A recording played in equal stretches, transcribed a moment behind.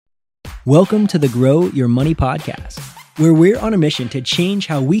Welcome to the Grow Your Money podcast, where we're on a mission to change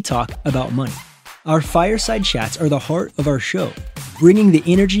how we talk about money. Our fireside chats are the heart of our show, bringing the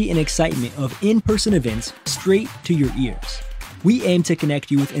energy and excitement of in-person events straight to your ears. We aim to connect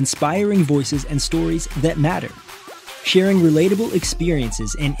you with inspiring voices and stories that matter, sharing relatable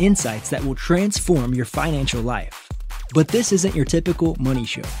experiences and insights that will transform your financial life. But this isn't your typical money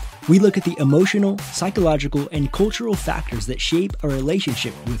show. We look at the emotional, psychological, and cultural factors that shape our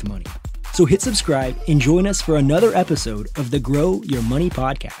relationship with money. So hit subscribe and join us for another episode of the Grow Your Money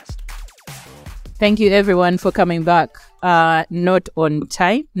podcast. Thank you everyone for coming back. Not on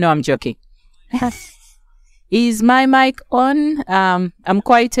time. No, I'm joking. Is my mic on? I'm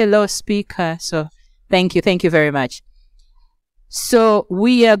quite a low speaker, so thank you. Thank you very much. So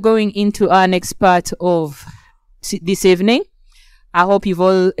we are going into our next part of this evening. I hope you've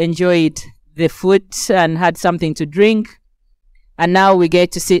all enjoyed the food and had something to drink. And now we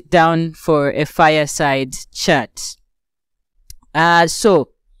get to sit down for a fireside chat. So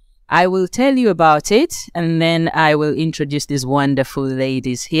I will tell you about it, and then I will introduce these wonderful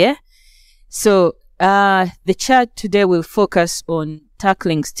ladies here. So the chat today will focus on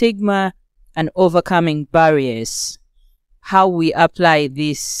tackling stigma and overcoming barriers, how we apply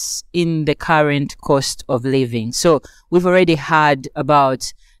this in the current cost of living. So we've already heard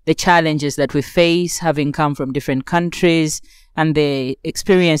about the challenges that we face having come from different countries and the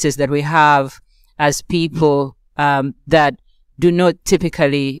experiences that we have as people that do not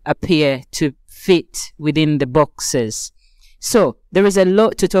typically appear to fit within the boxes. So there is a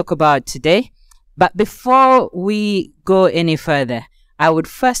lot to talk about today. But before we go any further, I would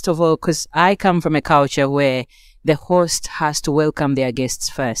first of all, because I come from a culture where the host has to welcome their guests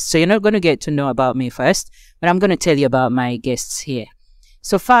first. So you're not going to get to know about me first, but I'm going to tell you about my guests here.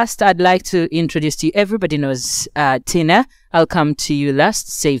 So first, I'd like to introduce to you, everybody knows Tina. I'll come to you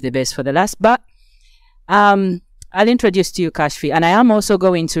last, save the best for the last. But I'll introduce to you Kashfi. And I am also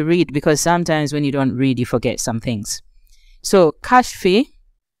going to read, because sometimes when you don't read, you forget some things. So Kashfi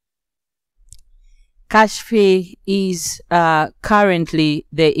is currently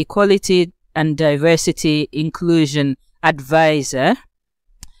the Equality and Diversity Inclusion Advisor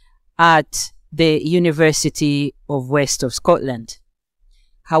at the University of West of Scotland.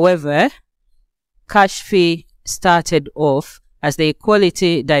 However, Kashfi started off as the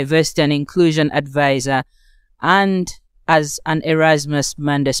Equality, Diversity and Inclusion Advisor and as an Erasmus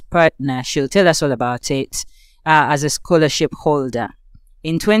Mundus partner. She'll tell us all about it as a scholarship holder.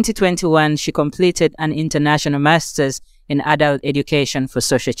 In 2021, she completed an international master's in adult education for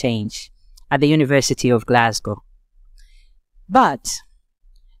social change at the University of Glasgow. But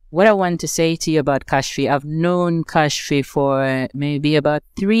what I want to say to you about Kashfi, I've known Kashfi for maybe about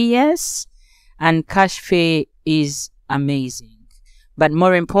 3 years, and Kashfi is amazing. But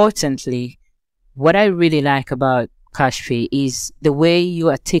more importantly, what I really like about Kashfi is the way you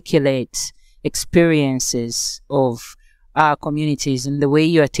articulate experiences of our communities and the way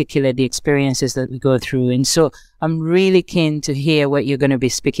you articulate the experiences that we go through. And so I'm really keen to hear what you're going to be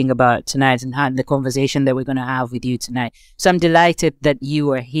speaking about tonight and the conversation that we're going to have with you tonight. So I'm delighted that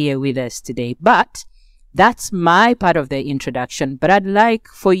you are here with us today. But that's my part of the introduction. But I'd like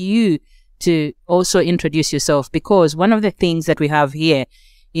for you to also introduce yourself, because one of the things that we have here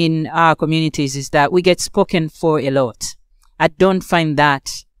in our communities is that we get spoken for a lot. I don't find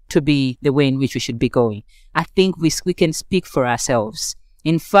that to be the way in which we should be going. I think we can speak for ourselves.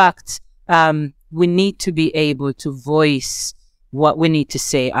 In fact, we need to be able to voice what we need to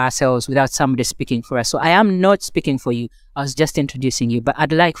say ourselves without somebody speaking for us. So I am not speaking for you. I was just introducing you, but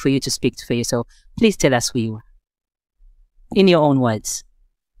I'd like for you to speak for yourself. Please tell us who you are in your own words.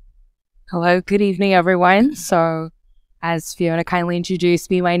 Hello, good evening, everyone. So as Fiona kindly introduced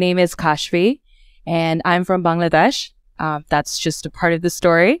me, my name is Kashfi, and I'm from Bangladesh. That's just a part of the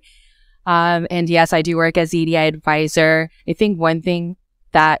story. And yes, I do work as EDI advisor. I think one thing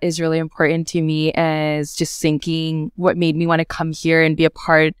that is really important to me is just thinking what made me want to come here and be a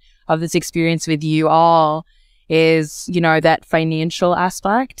part of this experience with you all is, you know, that financial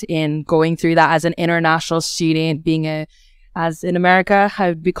aspect in going through that as an international student, being as in America, I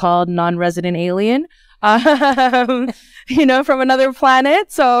would be called non-resident alien, you know, from another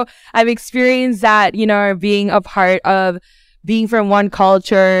planet. So I've experienced that, you know, being a part of being from one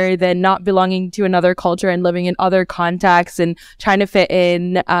culture, then not belonging to another culture and living in other contexts and trying to fit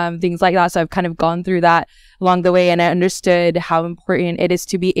in, things like that. So I've kind of gone through that along the way, and I understood how important it is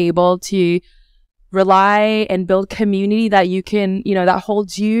to be able to rely and build community that you can, you know, that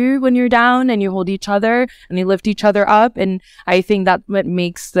holds you when you're down, and you hold each other and you lift each other up. And I think that's what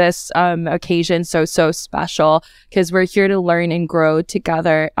makes this occasion so special, because we're here to learn and grow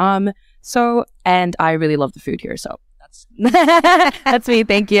together. So, and I really love the food here. So that's, that's me.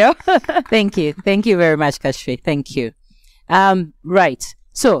 Thank you. Thank you. Thank you very much, Kashfi. Thank you. Right.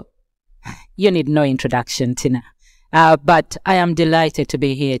 So you need no introduction, Tina. But I am delighted to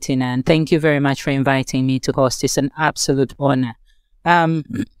be here, Tina, and thank you very much for inviting me to host. It's an absolute honor.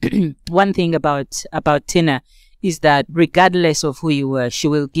 One thing about Tina is that regardless of who you are, she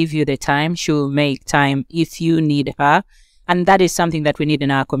will give you the time. She will make time if you need her. And that is something that we need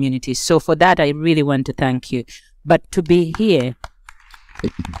in our community. So for that, I really want to thank you. But to be here,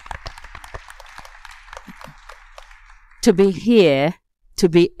 to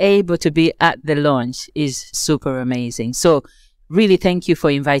be able to be at the launch is super amazing. So really thank you for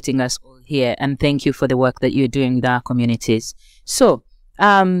inviting us all here, and thank you for the work that you're doing with our communities. So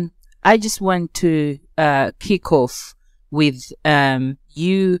I just want to kick off with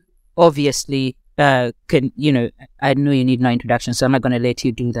you obviously I know you need no introduction, so I'm not going to let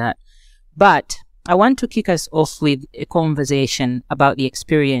you do that. But I want to kick us off with a conversation about the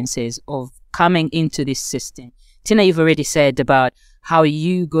experiences of coming into this system. Tina, you've already said about how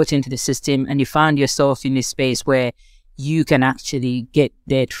you got into the system and you found yourself in this space where you can actually get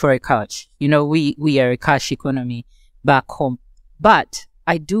debt for a couch. You know, we are a cash economy back home. But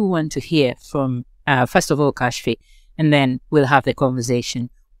I do want to hear from, first of all, Kashfi, and then we'll have the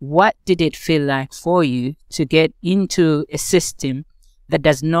conversation. What did it feel like for you to get into a system that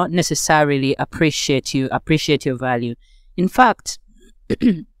does not necessarily appreciate your value? In fact,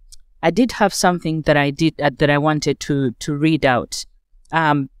 I did have something that I wanted to read out,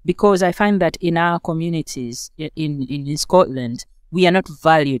 because I find that in our communities in Scotland, we are not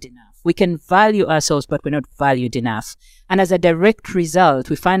valued enough. We can value ourselves, but we're not valued enough. And as a direct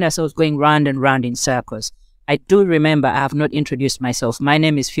result, we find ourselves going round and round in circles. I do remember I have not introduced myself. My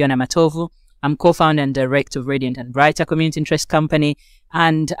name is Fiona Matovu. I'm co-founder and director of Radiant and Brighter Community Interest Company,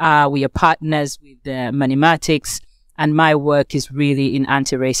 and we are partners with Moneymatic. And my work is really in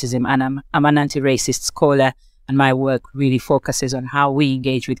anti-racism, and I'm an anti-racist scholar, and my work really focuses on how we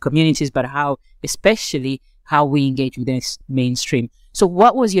engage with communities, but especially how we engage with the mainstream. So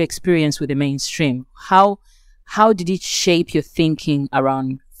what was your experience with the mainstream? How did it shape your thinking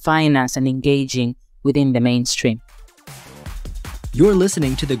around finance and engaging within the mainstream? You're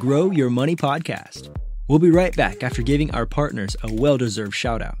listening to the Grow Your Money podcast. We'll be right back after giving our partners a well-deserved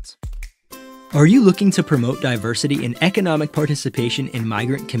shout-out. Are you looking to promote diversity and economic participation in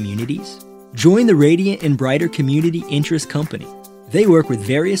migrant communities? Join the Radiant and Brighter Community Interest Company. They work with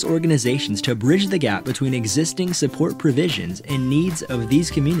various organizations to bridge the gap between existing support provisions and needs of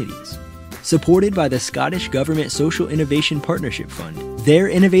these communities. Supported by the Scottish Government Social Innovation Partnership Fund, their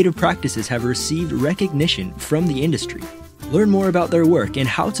innovative practices have received recognition from the industry. Learn more about their work and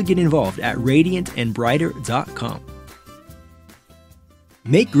how to get involved at radiantandbrighter.com.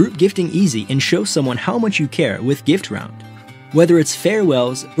 Make group gifting easy and show someone how much you care with GiftRound. Whether it's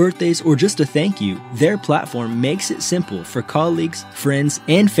farewells, birthdays, or just a thank you, their platform makes it simple for colleagues, friends,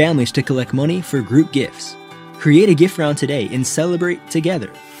 and families to collect money for group gifts. Create a gift round today and celebrate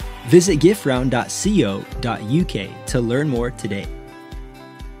together. Visit giftround.co.uk to learn more today.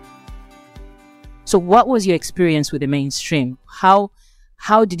 So what was your experience with the mainstream? How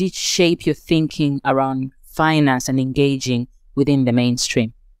did it shape your thinking around finance and engaging within the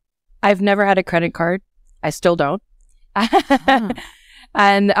mainstream? I've never had a credit card. I still don't.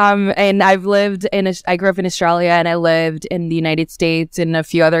 And I've lived I grew up in Australia, and I lived in the United States and a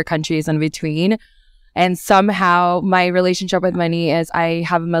few other countries in between. And somehow my relationship with money is, I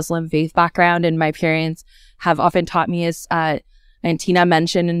have a Muslim faith background, and my parents have often taught me, as and Tina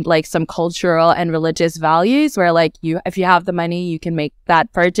mentioned, like some cultural and religious values where like if you have the money, you can make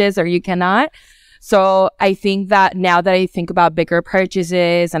that purchase or you cannot. So I think that now that I think about bigger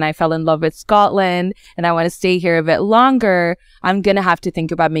purchases and I fell in love with Scotland and I want to stay here a bit longer, I'm going to have to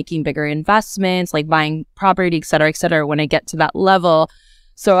think about making bigger investments, like buying property, et cetera, when I get to that level.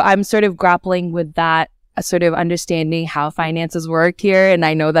 So I'm sort of grappling with that, sort of understanding how finances work here. And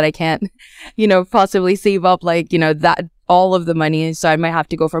I know that I can't, possibly save up that all of the money. So I might have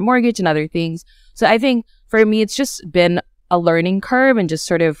to go for mortgage and other things. So I think for me, it's just been a learning curve and just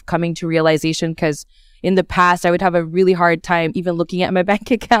sort of coming to realization, because in the past I would have a really hard time even looking at my bank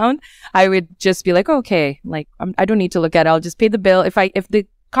account. I would just be like, okay, like I don't need to look at it. I'll just pay the bill. If the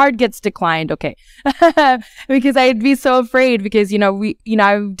card gets declined, okay. Because I'd be so afraid because,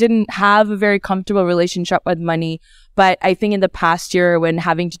 I didn't have a very comfortable relationship with money. But I think in the past year, when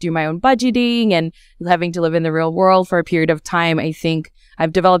having to do my own budgeting and having to live in the real world for a period of time, I think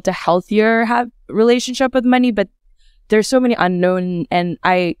I've developed a healthier relationship with money. But there's so many unknown, and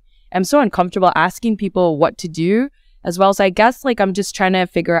I am so uncomfortable asking people what to do as well. So I guess like I'm just trying to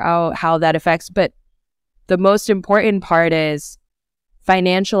figure out how that affects. But the most important part is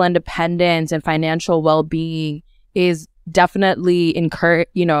financial independence and financial well-being is definitely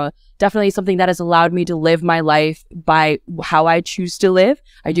definitely something that has allowed me to live my life by how I choose to live.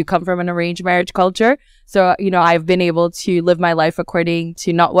 I do come from an arranged marriage culture. So, I've been able to live my life according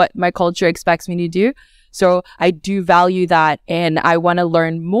to not what my culture expects me to do. So I do value that and I want to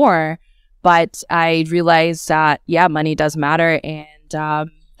learn more, but I realize that, money does matter. And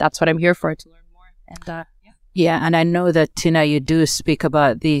that's what I'm here for, to learn more. And yeah, and I know that, Tina, you do speak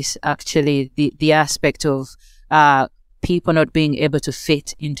about this, actually, the aspect of people not being able to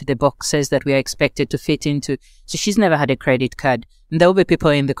fit into the boxes that we are expected to fit into. So she's never had a credit card. And there will be people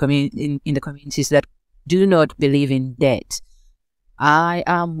in the communities that do not believe in debt. I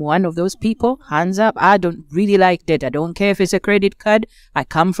am one of those people, hands up. I don't really like debt. I don't care if it's a credit card. I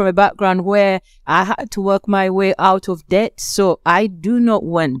come from a background where I had to work my way out of debt. So I do not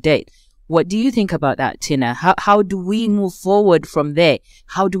want debt. What do you think about that, Tina? How do we move forward from there?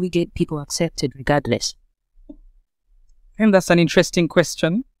 How do we get people accepted regardless? I think that's an interesting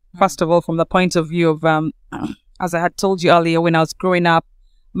question. First of all, from the point of view of, as I had told you earlier, when I was growing up,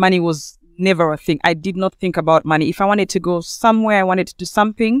 money was never a thing. I did not think about money. If I wanted to go somewhere, I wanted to do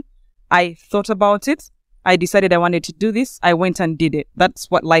something, I thought about it. I decided I wanted to do this. I went and did it.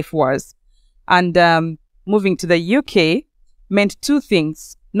 That's what life was. And moving to the UK meant two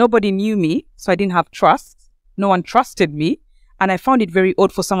things. Nobody knew me, so I didn't have trust. No one trusted me. And I found it very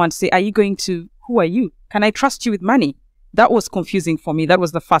odd for someone to say, who are you? Can I trust you with money? That was confusing for me. That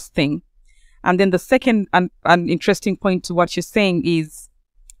was the first thing. And then the second and interesting point to what you're saying is,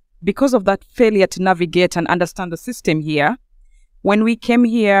 because of that failure to navigate and understand the system here, when we came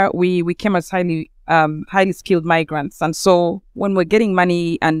here, we came as highly skilled migrants. And so when we're getting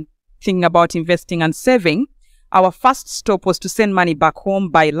money and thinking about investing and saving, our first stop was to send money back home,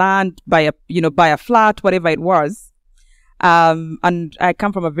 buy land, buy a flat, whatever it was. And I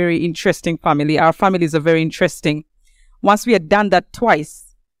come from a very interesting family. Our families are very interesting. Once we had done that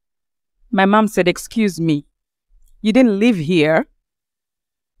twice, my mom said, "Excuse me, you didn't live here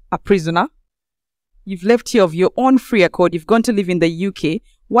a prisoner. You've left here of your own free accord. You've gone to live in the UK.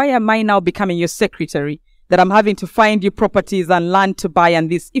 Why am I now becoming your secretary? That I'm having to find you properties and land to buy and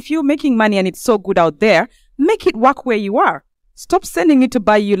this. If you're making money and it's so good out there, make it work where you are. Stop sending me to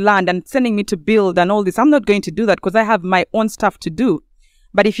buy you land and sending me to build and all this. I'm not going to do that because I have my own stuff to do.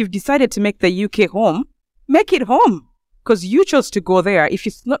 But if you've decided to make the UK home, make it home because you chose to go there. If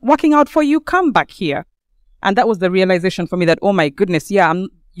it's not working out for you, come back here." And that was the realization for me that, oh my goodness,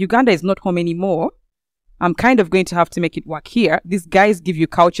 Uganda is not home anymore. I'm kind of going to have to make it work here. These guys give you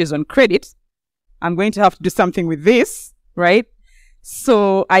couches on credit. I'm going to have to do something with this, right?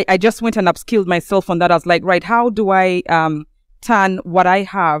 So I just went and upskilled myself on that. I was like, right, how do I turn what I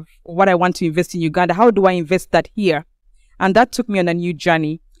have, what I want to invest in Uganda, how do I invest that here? And that took me on a new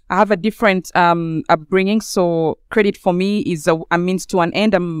journey. I have a different upbringing. So credit for me is a means to an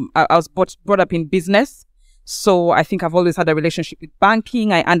end. I was brought up in business. So I think I've always had a relationship with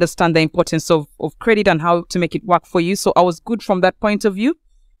banking. I understand the importance of credit and how to make it work for you. So I was good from that point of view.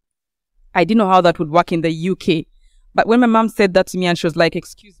 I didn't know how that would work in the UK. But when my mom said that to me and she was like,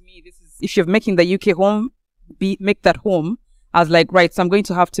 "Excuse me, this is, if you're making the UK home, make that home." I was like, right, so I'm going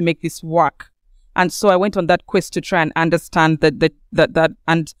to have to make this work. And so I went on that quest to try and understand that.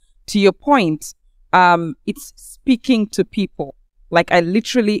 And to your point, it's speaking to people. Like I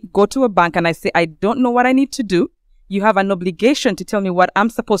literally go to a bank and I say, "I don't know what I need to do. You have an obligation to tell me what I'm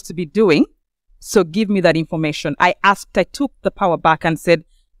supposed to be doing. So give me that information." I took the power back and said,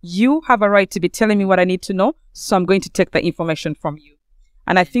 "You have a right to be telling me what I need to know. So I'm going to take the information from you."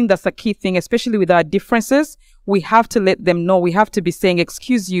 And I think that's a key thing, especially with our differences. We have to let them know. We have to be saying,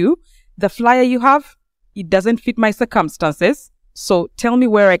 "Excuse you, the flyer you have, it doesn't fit my circumstances. So tell me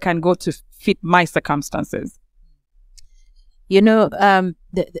where I can go to fit my circumstances."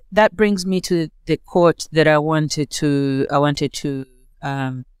 That brings me to the quote that I wanted to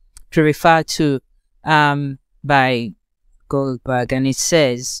refer to by Goldberg, and it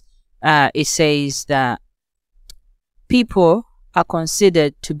says that people are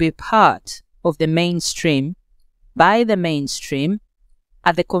considered to be part of the mainstream by the mainstream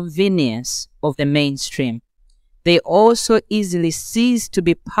at the convenience of the mainstream. They also easily cease to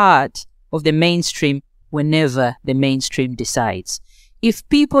be part of the mainstream whenever the mainstream decides. If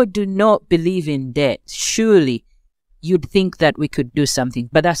people do not believe in debt, surely you'd think that we could do something,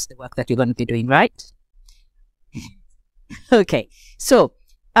 but that's the work that you're going to be doing, right? Okay. So,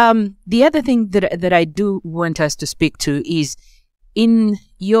 the other thing that I do want us to speak to is, in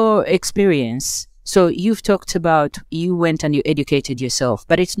your experience, So you've talked about you went and you educated yourself,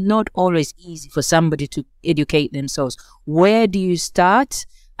 but it's not always easy for somebody to educate themselves. Where do you start?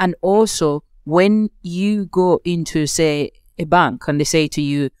 And also, when you go into, say, a bank and they say to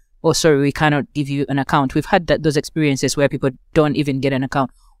you, oh, sorry, we cannot give you an account. We've had those experiences where people don't even get an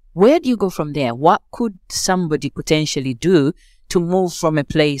account. Where do you go from there? What could somebody potentially do to move from a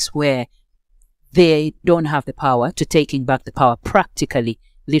place where they don't have the power to taking back the power practically,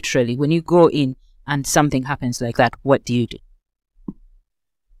 literally? When you go in and something happens like that, what do you do?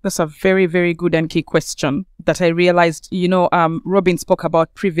 That's a very, very good and key question that I realized, Robin spoke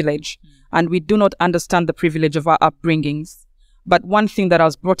about privilege, and we do not understand the privilege of our upbringings. But one thing that I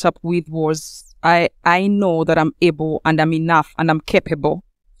was brought up with was I know that I'm able and I'm enough and I'm capable.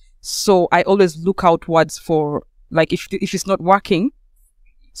 So I always look outwards for, like, if it's not working,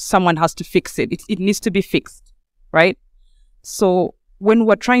 someone has to fix it. It needs to be fixed, right? So when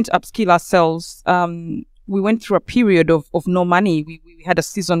we're trying to upskill ourselves, we went through a period of no money. We had a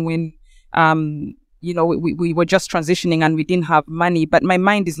season when, we were just transitioning and we didn't have money. But my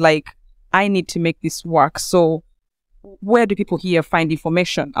mind is like, I need to make this work. So where do people here find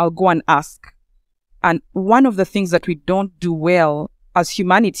information? I'll go and ask. And one of the things that we don't do well as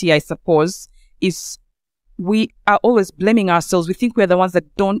humanity, I suppose, is we are always blaming ourselves. We think we're the ones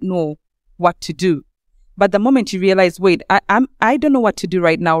that don't know what to do. But the moment you realize, wait, I don't know what to do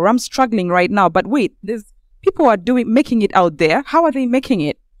right now, or I'm struggling right now, but wait, there's people are making it out there. How are they making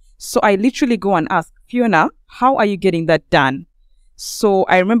it? So I literally go and ask, Fiona, how are you getting that done? So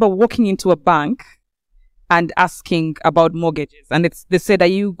I remember walking into a bank and asking about mortgages. And they said, are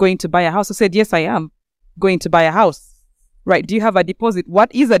you going to buy a house? I said, yes, I am going to buy a house. Right. Do you have a deposit?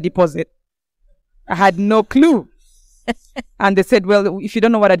 What is a deposit? I had no clue. And they said, well, if you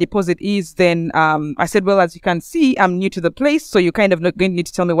don't know what a deposit is, then I said, well, as you can see, I'm new to the place. So you kind of not going to need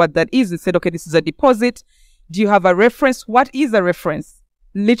to tell me what that is. They said, okay, this is a deposit. Do you have a reference? What is a reference?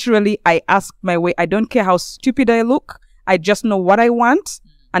 Literally, I asked my way. I don't care how stupid I look. I just know what I want,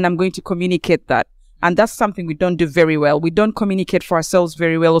 and I'm going to communicate that. And that's something we don't do very well. We don't communicate for ourselves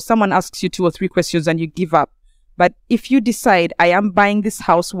very well. Or someone asks you 2 or 3 questions and you give up. But if you decide, I am buying this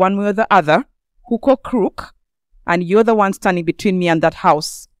house one way or the other, hook or crook, and you're the one standing between me and that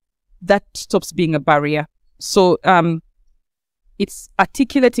house, that stops being a barrier. So it's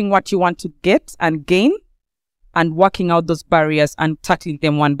articulating what you want to get and gain and working out those barriers and tackling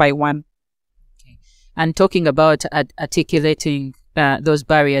them one by one. Okay. And talking about articulating those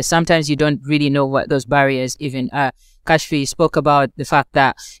barriers, sometimes you don't really know what those barriers even are. Kashfi spoke about the fact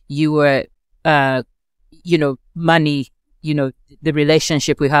that you were, money, the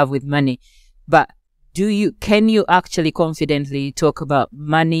relationship we have with money. But can you actually confidently talk about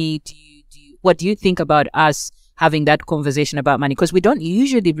money? What do you think about us having that conversation about money? Because we don't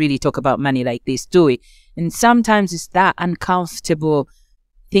usually really talk about money like this, do we? And sometimes it's that uncomfortable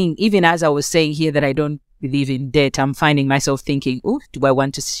thing. Even as I was saying here that I don't believe in debt, I'm finding myself thinking, oh, do I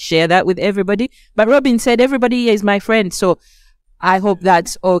want to share that with everybody? But Robin said everybody is my friend, so I hope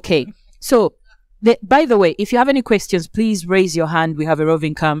that's okay. So, by the way, if you have any questions, please raise your hand. We have a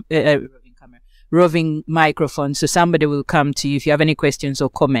roving microphone, so somebody will come to you. If you have any questions or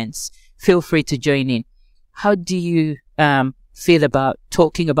comments, feel free to join in. How do you feel about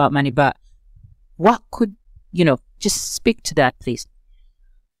talking about money? But what could, just speak to that, please.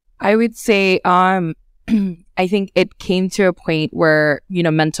 I would say, I think it came to a point where,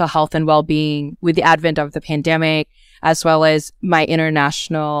 mental health and well-being with the advent of the pandemic, as well as my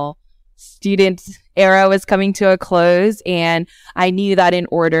international student era was coming to a close. And I knew that in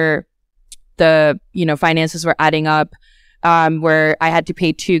order the, finances were adding up, where I had to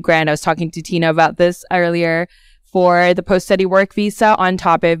pay $2,000. I was talking to Tina about this earlier for the post-study work visa on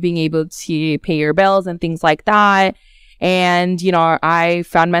top of being able to pay your bills and things like that. And, I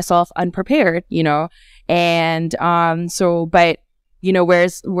found myself unprepared, and,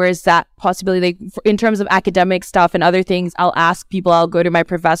 where's that possibility? Like, in terms of academic stuff and other things, I'll ask people, I'll go to my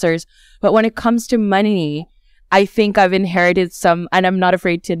professors. But when it comes to money, I think I've inherited some, and I'm not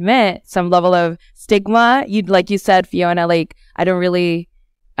afraid to admit, some level of stigma. Like you said, Fiona, like,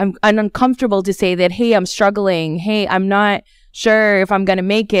 I'm uncomfortable to say that, hey, I'm struggling. Hey, I'm not sure if I'm going to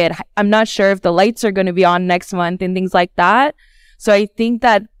make it. I'm not sure if the lights are going to be on next month and things like that. So I think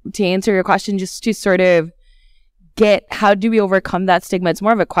that to answer your question, just to sort of get, how do we overcome that stigma? It's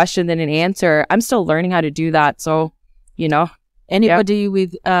more of a question than an answer. I'm still learning how to do that. So, Anybody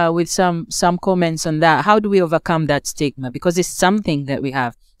with some comments on that? How do we overcome that stigma? Because it's something that we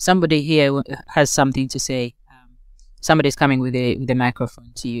have. Somebody here has something to say. Somebody's coming with the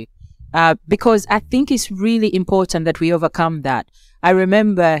microphone to you. Because I think it's really important that we overcome that. I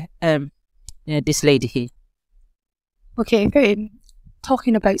remember this lady here. Okay,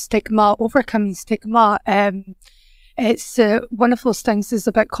 talking about stigma, overcoming stigma, it's one of those things is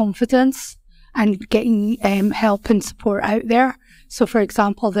about confidence and getting help and support out there. So, for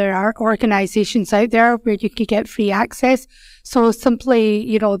example, there are organisations out there where you can get free access. So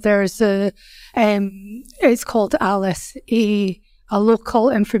simply, there's it's called Alice, a local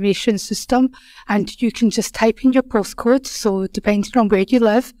information system, and you can just type in your postcode. So depending on where you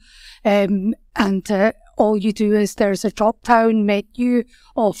live, and all you do is there's a drop-down menu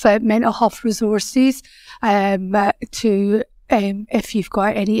of mental health resources to if you've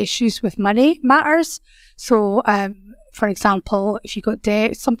got any issues with money matters. So, for example, if you've got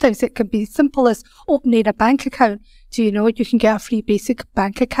debt, sometimes it can be simple as opening a bank account. Do you know you can get a free basic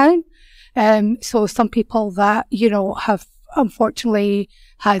bank account? So some people that, have unfortunately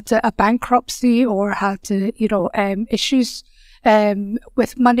had a bankruptcy or had, issues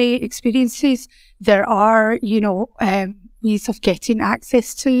with money experiences, there are, ways of getting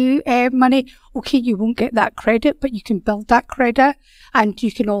access to money. Okay, you won't get that credit, but you can build that credit, and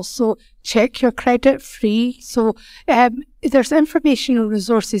you can also check your credit free. So there's informational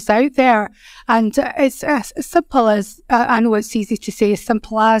resources out there, and it's as simple as, I know it's easy to say, as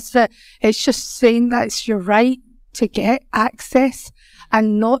simple as it's just saying that it's your right to get access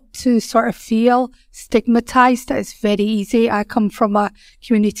and not to sort of feel stigmatized. It's very easy. I come from a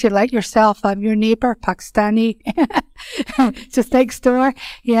community like yourself. I'm your neighbor, Pakistani, just next door.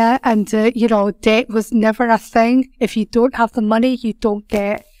 Yeah. And, debt was never a thing. If you don't have the money, you don't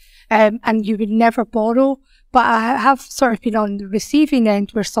get, and you would never borrow. But I have sort of been on the receiving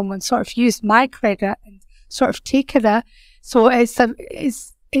end where someone sort of used my credit and sort of taken it. So it's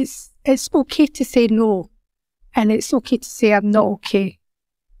okay to say no. And it's okay to say I'm not okay.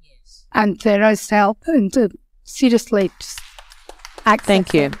 And there is help, and seriously, just access.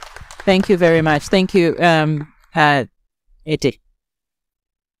 Thank you. Thank you very much. Thank you, Eti.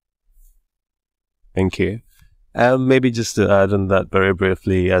 Thank you. Maybe just to add on that very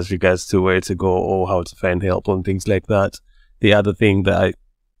briefly as regards to where to go or how to find help and things like that. The other thing that I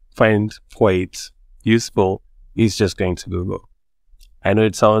find quite useful is just going to Google. I know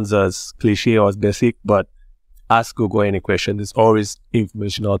it sounds as cliche or as basic, but ask Google any question. There's always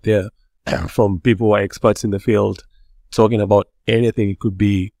information out there from people who are experts in the field talking about anything. It could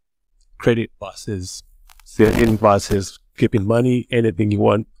be credit versus saving versus keeping money, anything you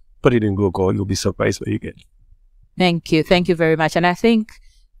want. Put it in Google. You'll be surprised what you get. Thank you. Thank you very much. And I think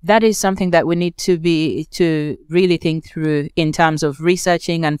that is something that we need to really think through in terms of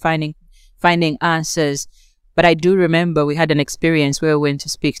researching and finding answers. But I do remember we had an experience where we went to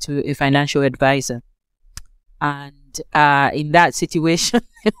speak to a financial advisor. And in that situation,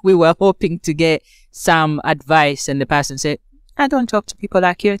 we were hoping to get some advice. And the person said, I don't talk to people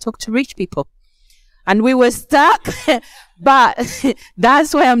like you. I talk to rich people. And we were stuck. But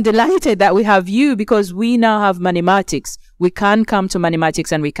that's why I'm delighted that we have you, because we now have Moneymaticks. We can come to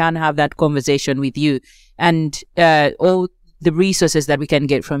Moneymaticks and we can have that conversation with you. And all the resources that we can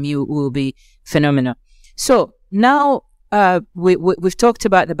get from you will be phenomenal. So now, we've talked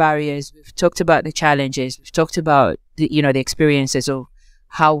about the barriers, we've talked about the challenges, we've talked about the experiences of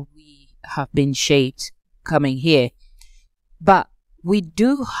how we have been shaped coming here. But we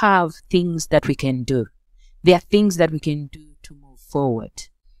do have things that we can do. There are things that we can do to move forward.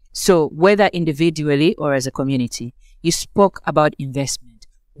 So whether individually or as a community, you spoke about investment.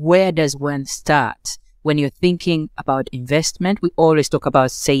 Where does one start? When you're thinking about investment, we always talk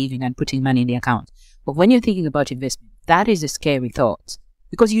about saving and putting money in the account. But when you're thinking about investment, that is a scary thought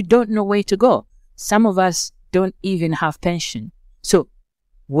because you don't know where to go. Some of us don't even have pension. So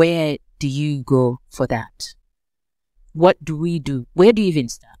where do you go for that? What do we do? Where do you even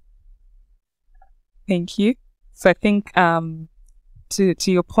start? Thank you. So I think to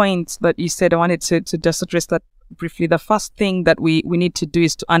your point that you said, I wanted to just address that briefly. The first thing that we need to do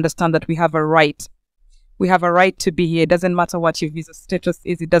is to understand that we have a right. We have a right to be here. It doesn't matter what your visa status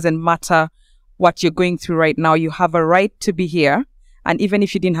is. It doesn't matter what you're going through right now. You have a right to be here. And even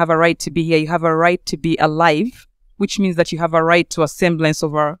if you didn't have a right to be here, you have a right to be alive, which means that you have a right to a semblance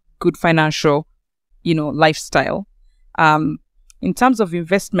of a good financial, lifestyle. In terms of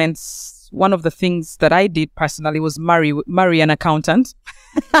investments, one of the things that I did personally was marry an accountant.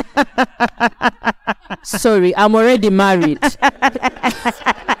 Sorry, I'm already married.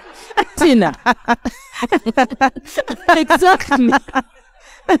 Tina. Exactly.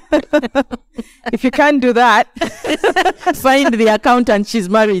 If you can't do that, find the accountant she's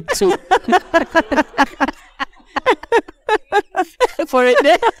married to. For it.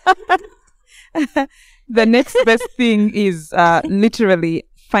 The next best thing is literally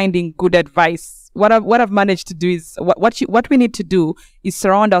finding good advice. What I've managed to do is what we need to do is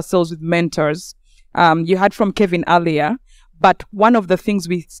surround ourselves with mentors. You heard from Kevin earlier, but one of the things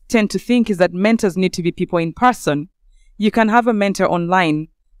we tend to think is that mentors need to be people in person. You can have a mentor online.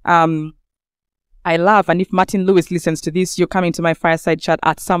 I love, and if Martin Lewis listens to this, you're coming to my fireside chat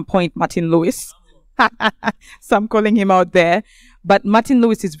at some point, Martin Lewis. So I'm calling him out there. But Martin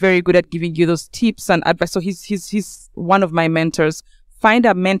Lewis is very good at giving you those tips and advice. So he's one of my mentors. Find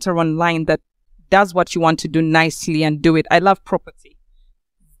a mentor online that does what you want to do nicely and do it. I love property.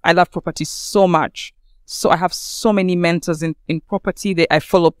 I love property so much. So I have so many mentors in property. I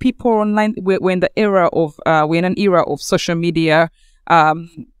follow people online. We're in the era of, we're in an era of social media, a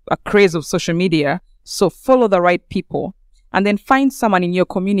craze of social media. So follow the right people and then find someone in your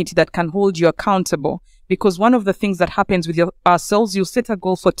community that can hold you accountable. Because one of the things that happens with ourselves, you set a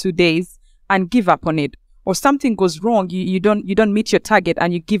goal for 2 days and give up on it, or something goes wrong. You don't meet your target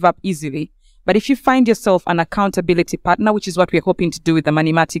and you give up easily. But if you find yourself an accountability partner, which is what we're hoping to do with the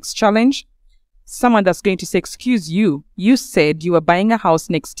Moneymatic Challenge, someone that's going to say, excuse you said you were buying a house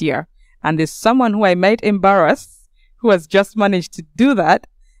next year. And there's someone who I might embarrass who has just managed to do that.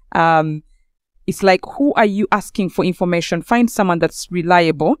 It's like, who are you asking for information? Find someone that's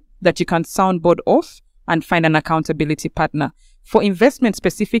reliable, that you can soundboard off, and find an accountability partner. For investment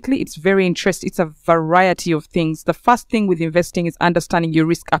specifically, it's very interesting. It's a variety of things. The first thing with investing is understanding your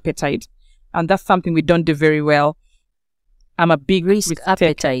risk appetite. And that's something we don't do very well. I'm a big risk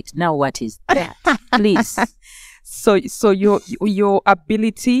appetite. Now, what is that? Please. So your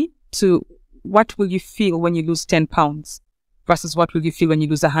ability to, what will you feel when you lose 10 pounds versus what will you feel when you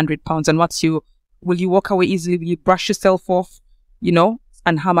lose 100 pounds? And will you walk away easily? Will you brush yourself off?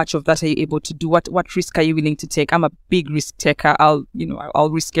 And how much of that are you able to do? What risk are you willing to take? I'm a big risk taker. I'll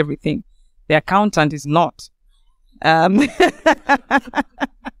risk everything. The accountant is not.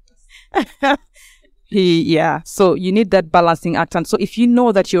 So you need that balancing act. And so if you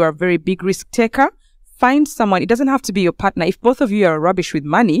know that you are a very big risk taker, find someone. It doesn't have to be your partner. If both of you are rubbish with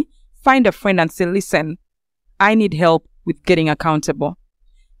money, find a friend and say, listen, I need help with getting accountable.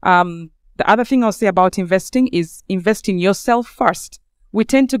 The other thing I'll say about investing is invest in yourself first. We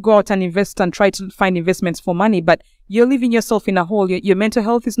tend to go out and invest and try to find investments for money, but you're leaving yourself in a hole. Your mental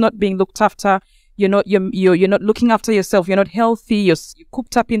health is not being looked after. You're not looking after yourself. You're not healthy. You're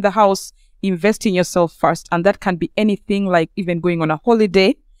cooped up in the house. Invest in yourself first. And that can be anything, like even going on a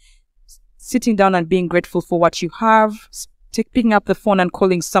holiday, sitting down and being grateful for what you have, picking up the phone and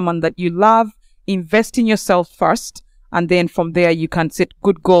calling someone that you love. Invest in yourself first. And then from there, you can set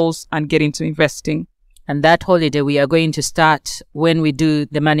good goals and get into investing. And that holiday, we are going to start when we do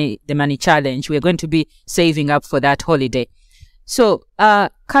the money challenge. We are going to be saving up for that holiday. So,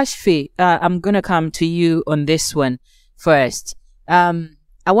 Kashfi, I'm going to come to you on this one first. I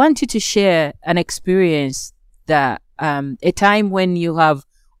want you to share an experience that, a time when you have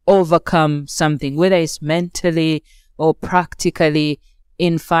overcome something, whether it's mentally or practically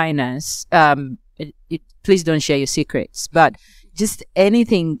in finance. Please don't share your secrets, but just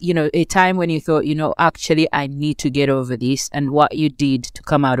anything, a time when you thought, actually, I need to get over this, and what you did to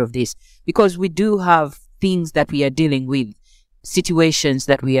come out of this. Because we do have things that we are dealing with, situations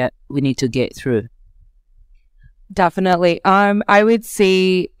that we need to get through. Definitely. I would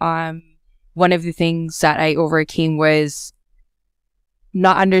say one of the things that I overcame was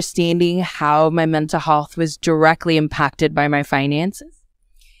not understanding how my mental health was directly impacted by my finances.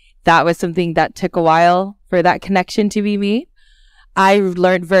 That was something that took a while for that connection to be made. I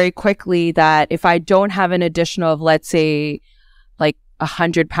learned very quickly that if I don't have an additional of, let's say, like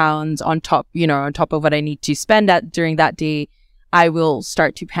 £100 on top, on top of what I need to spend during that day, I will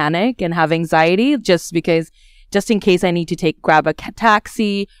start to panic and have anxiety just in case I need to grab a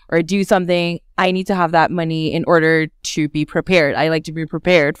taxi or do something, I need to have that money in order to be prepared. I like to be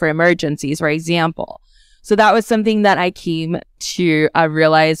prepared for emergencies, for example. So that was something that I came to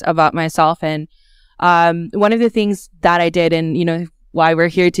realize about myself. And one of the things that I did, and why we're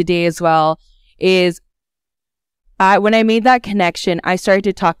here today as well, is when I made that connection, I started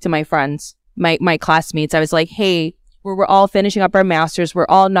to talk to my friends, my classmates. I was like, hey, we're all finishing up our masters. We're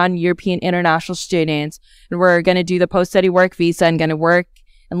all non-European international students, and we're going to do the post-study work visa and going to work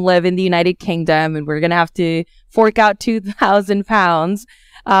and live in the United Kingdom, and we're going to have to fork out £2,000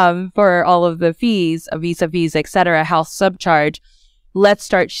 for all of the fees, visa fees, etc., health subcharge. Let's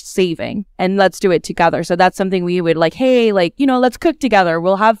start saving and let's do it together. So that's something we would hey, let's cook together.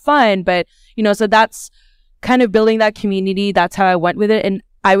 We'll have fun. But, so that's kind of building that community. That's how I went with it. And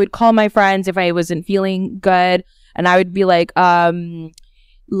I would call my friends if I wasn't feeling good. And I would be like,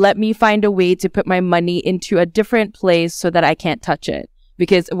 let me find a way to put my money into a different place so that I can't touch it.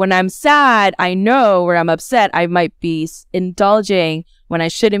 Because when I'm sad, I know where I'm upset, I might be indulging when I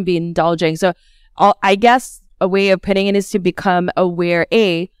shouldn't be indulging. So I guess a way of putting it is to become aware,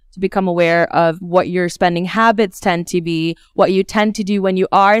 to become aware of what your spending habits tend to be, what you tend to do when you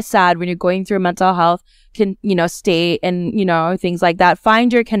are sad, when you're going through mental health, state and, things like that.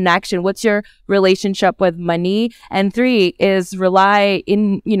 Find your connection. What's your relationship with money? And 3 is rely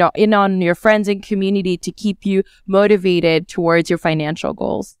in on your friends and community to keep you motivated towards your financial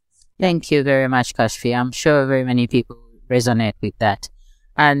goals. Thank you very much, Kashfi. I'm sure very many people resonate with that.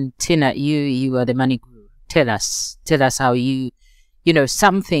 And Tina, you are the money guru. Tell us how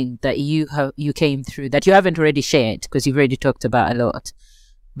something that you came through that you haven't already shared, because you've already talked about a lot,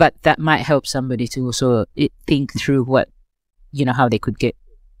 but that might help somebody to also think through how they could get.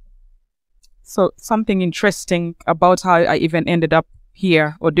 So something interesting about how I even ended up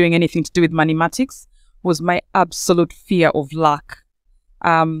here or doing anything to do with Money-matics was my absolute fear of lack.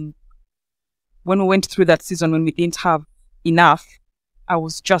 When we went through that season when we didn't have enough, I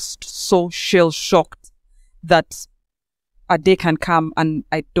was just so shell-shocked that a day can come and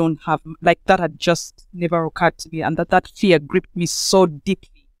I don't have, that had just never occurred to me, and that fear gripped me so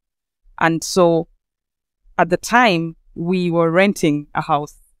deeply. And so at the time we were renting a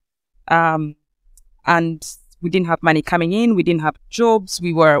house, and we didn't have money coming in, we didn't have jobs,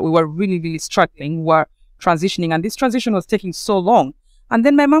 we were really, really struggling, we were transitioning, and this transition was taking so long. And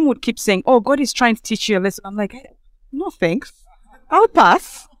then my mom would keep saying, "Oh, God is trying to teach you a lesson." I'm like, "Hey, no thanks, I'll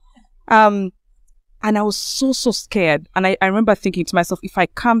pass." And I was so scared. And I remember thinking to myself, if I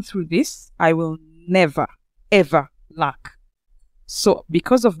come through this, I will never, ever lack. So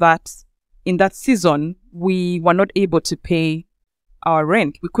because of that, in that season, we were not able to pay our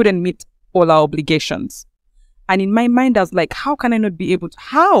rent. We couldn't meet all our obligations. And in my mind, I was like, how can I not be able to?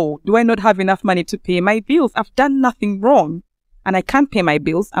 How do I not have enough money to pay my bills? I've done nothing wrong and I can't pay my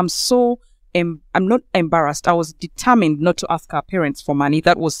bills. I'm not embarrassed. I was determined not to ask our parents for money.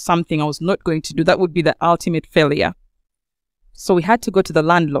 That was something I was not going to do. That would be the ultimate failure. So we had to go to the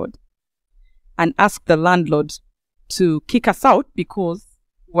landlord and ask the landlord to kick us out, because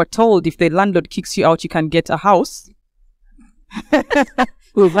we were told if the landlord kicks you out, you can get a house.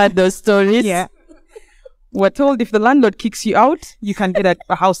 We've had those stories. Yeah. We're told if the landlord kicks you out, you can get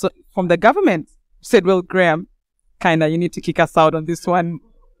a house from the government. Said, well, Graham, you need to kick us out on this one.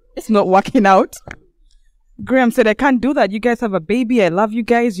 It's not working out. Graham said, I can't do that. You guys have a baby. I love you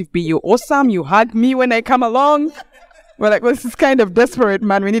guys. You're awesome. You hug me when I come along. We're like, well, this is kind of desperate,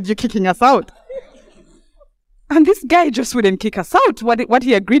 man. We need you kicking us out. And this guy just wouldn't kick us out. What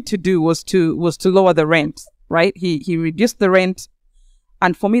he agreed to do was to lower the rent, right? He reduced the rent.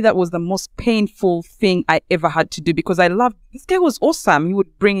 And for me, that was the most painful thing I ever had to do, because this guy was awesome. He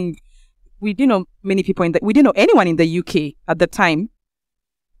would bring, we didn't know many people we didn't know anyone in the UK at the time.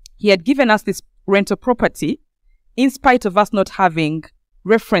 He had given us this rental property in spite of us not having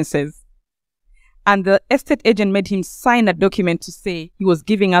references. And the estate agent made him sign a document to say he was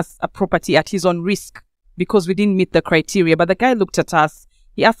giving us a property at his own risk because we didn't meet the criteria. But the guy looked at us,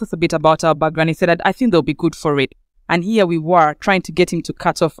 he asked us a bit about our background. He said, I think they'll be good for it. And here we were trying to get him to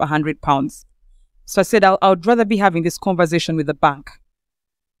cut off £100. So I said, I would rather be having this conversation with the bank.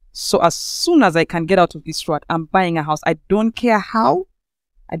 So as soon as I can get out of this rut, I'm buying a house. I don't care how.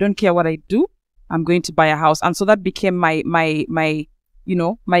 I don't care what I do. I'm going to buy a house. And so that became my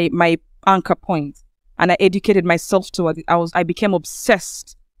anchor point. And I educated myself toward it. I became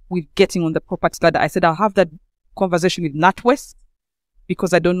obsessed with getting on the property ladder. I said, I'll have that conversation with NatWest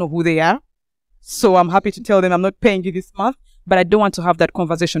because I don't know who they are. So I'm happy to tell them I'm not paying you this month, but I don't want to have that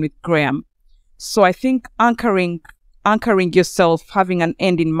conversation with Graham. So I think anchoring yourself, having an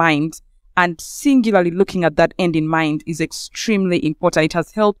end in mind, and singularly looking at that end in mind is extremely important. It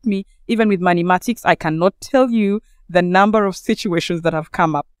has helped me, even with Money-matics. I cannot tell you the number of situations that have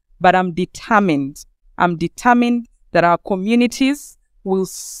come up, but I'm determined. I'm determined that our communities will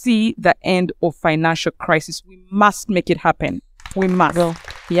see the end of financial crisis. We must make it happen. We must. Well,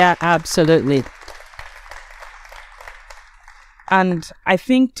 yeah, absolutely. And I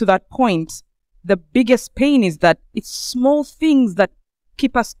think to that point, the biggest pain is that it's small things that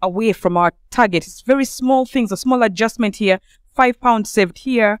keep us away from our target. It's very small things, a small adjustment here, £5 saved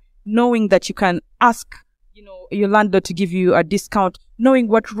here, knowing that you can ask, your landlord to give you a discount, knowing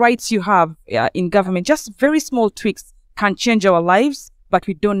what rights you have in government. Just very small tweaks can change our lives, but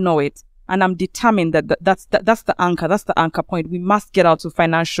we don't know it. And I'm determined that's the anchor. That's the anchor point. We must get out of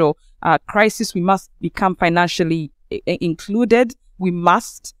financial crisis. We must become financially included. We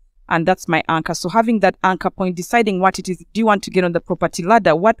must. And that's my anchor. So having that anchor point, deciding what it is. Do you want to get on the property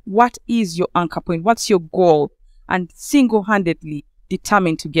ladder? What is your anchor point? What's your goal? And single-handedly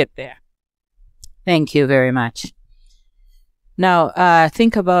determined to get there. Thank you very much. Now,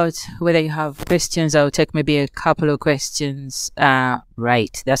 think about whether you have questions. I'll take maybe a couple of questions.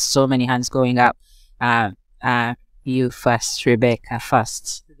 Right. There's so many hands going up. You first, Rebecca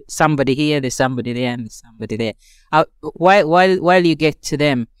first. Somebody here, there's somebody there, and there's somebody there. While you get to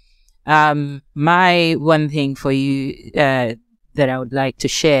them, my one thing for you that I would like to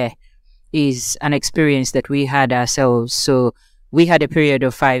share is an experience that we had ourselves. So we had a period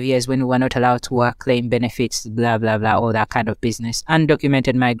of 5 years when we were not allowed to work, claim benefits, blah, blah, blah, all that kind of business.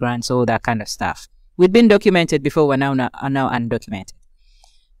 Undocumented migrants, all that kind of stuff. We'd been documented before, we're now undocumented.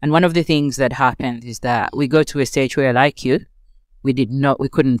 And one of the things that happened is that we got to a stage where, like you, we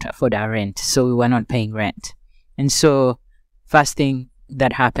couldn't afford our rent, so we were not paying rent. And so first thing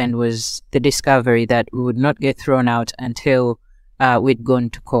that happened was the discovery that we would not get thrown out until we'd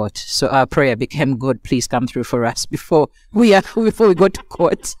gone to court. So our prayer became, God, please come through for us before we go to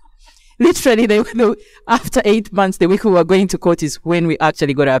court. Literally, after 8 months, the week we were going to court is when we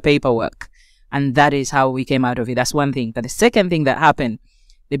actually got our paperwork. And that is how we came out of it. That's one thing. But the second thing that happened,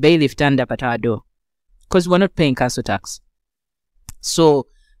 the bailiff turned up at our door because we're not paying council tax. So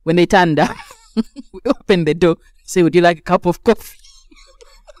when they turned up, we opened the door, say, would you like a cup of coffee?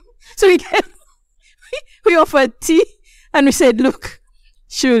 So we offered tea. And we said, look,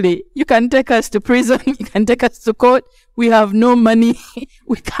 surely you can take us to prison, you can take us to court. We have no money.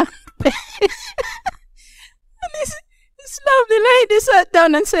 We can't pay. And this lovely lady sat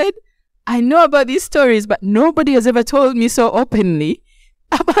down and said, I know about these stories, but nobody has ever told me so openly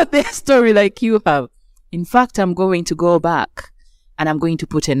about their story like you have. In fact, I'm going to go back and I'm going to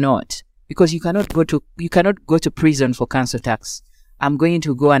put a note because you cannot go to prison for council tax. I'm going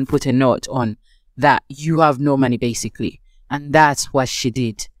to go and put a note on that you have no money, basically. And that's what she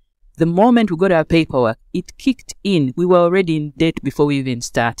did. The moment we got our paperwork, it kicked in. We were already in debt before we even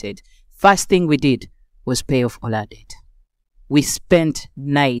started. First thing we did was pay off all our debt. We spent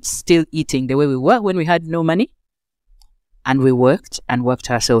nights still eating the way we were when we had no money. And we worked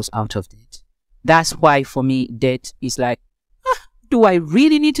ourselves out of debt. That's why for me, debt is like, do I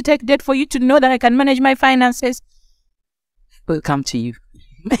really need to take debt for you to know that I can manage my finances? We'll come to you.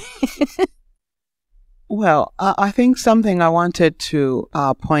 Well, I think something I wanted to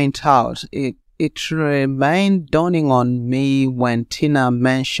point out, it remained dawning on me when Tina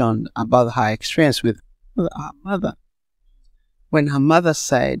mentioned about her experience with her mother. When her mother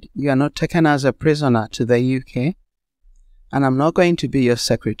said, you are not taken as a prisoner to the UK, and I'm not going to be your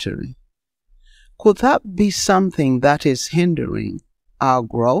secretary. Could that be something that is hindering our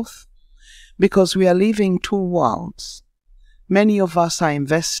growth? Because we are living two worlds. Many of us are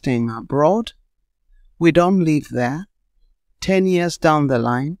investing abroad. We don't live there. 10 years down the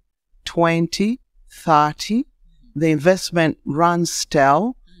line, 20, 30, the investment runs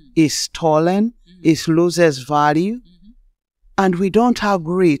stale, is stolen, it loses value, and we don't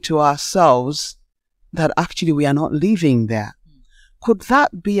agree to ourselves that actually we are not living there. Could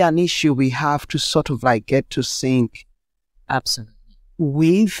that be an issue we have to sort of like get to sync Absolutely.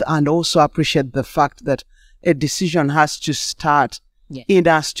 with, and also appreciate the fact that a decision has to start in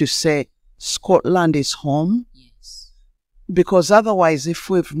us to say, Scotland is home? Yes. Because otherwise, if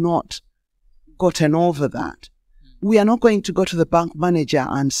we've not gotten over that, we are not going to go to the bank manager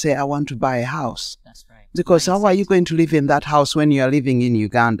and say, I want to buy a house. That's right. Because how are you going to live in that house when you are living in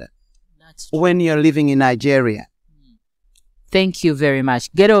Uganda? That's true. When you're living in Nigeria? Thank you very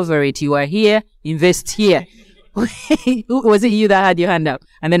much. Get over it. You are here. Invest here. Was it you that had your hand up?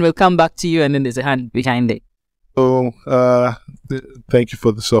 And then we'll come back to you, and then there's a hand behind it. So, thank you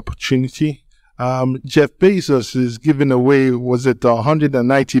for this opportunity. Jeff Bezos is giving away, was it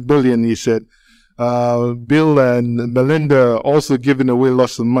 190 billion, he said. Bill and Melinda also giving away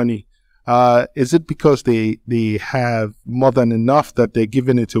lots of money. Is it because they have more than enough that they're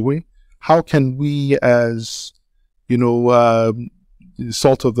giving it away? How can we, as,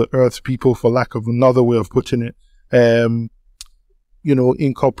 salt of the earth people, for lack of another way of putting it,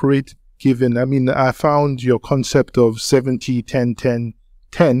 incorporate giving? I mean, I found your concept of 70, 10, 10,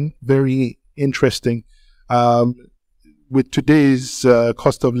 10 very interesting. With today's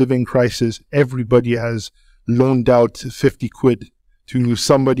cost of living crisis, everybody has loaned out 50 quid to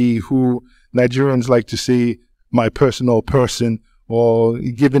somebody who Nigerians like to say, my personal person, or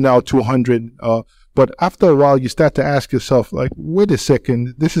giving out 200. But after a while, you start to ask yourself, like, wait a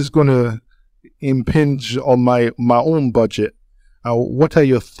second, this is going to impinge on my own budget. What are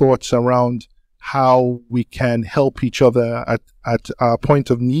your thoughts around how we can help each other at our point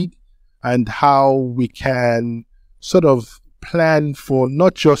of need, and how we can sort of plan for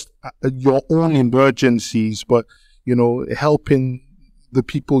not just your own emergencies, but, helping the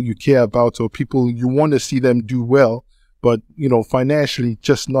people you care about or people you want to see them do well, but, financially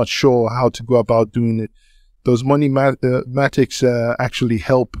just not sure how to go about doing it. Does money mathematics actually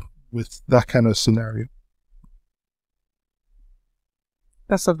help with that kind of scenario?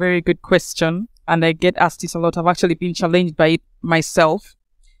 That's a very good question. And I get asked this a lot. I've actually been challenged by it myself.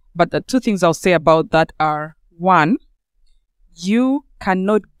 But the two things I'll say about that are, one, you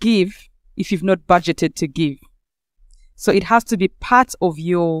cannot give if you've not budgeted to give. So it has to be part of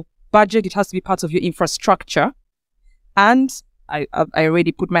your budget. It has to be part of your infrastructure. And I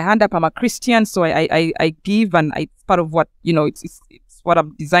already put my hand up. I'm a Christian, so I give, and it's part of what, it's what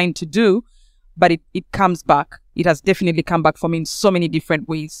I'm designed to do. But it comes back. It has definitely come back for me in so many different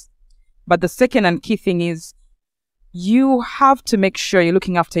ways. But the second and key thing is you have to make sure you're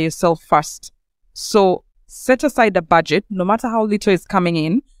looking after yourself first. So set aside a budget, no matter how little is coming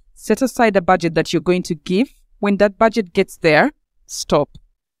in, set aside a budget that you're going to give. When that budget gets there, stop.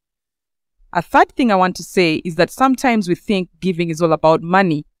 A third thing I want to say is that sometimes we think giving is all about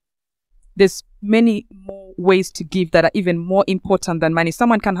money. There's many more ways to give that are even more important than money.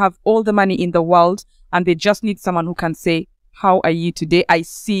 Someone can have all the money in the world and they just need someone who can say, "How are you today? I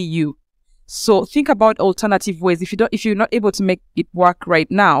see you." So think about alternative ways. If you're not able to make it work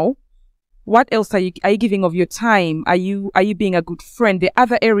right now, what else are you giving of your time? Are you being a good friend? There are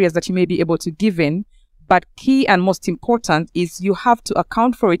other areas that you may be able to give in, but key and most important is you have to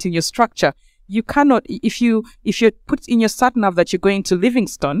account for it in your structure. You cannot, if you put in your sat nav that you're going to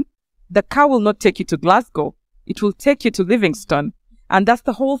Livingstone, the car will not take you to Glasgow. It will take you to Livingstone. And that's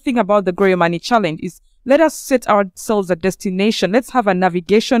the whole thing about the Grow Your Money Challenge is let us set ourselves a destination. Let's have a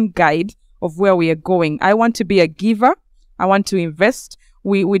navigation guide of where we are going. I want to be a giver. I want to invest.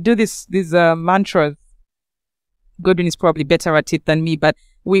 We do these mantras. Godwin is probably better at it than me, but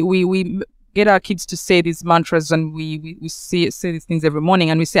we get our kids to say these mantras, and we say these things every morning,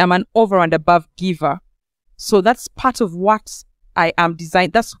 and we say, I'm an over and above giver. So that's part of what I am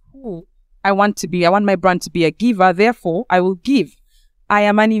designed. That's who I want to be. I want my brand to be a giver. Therefore, I will give. I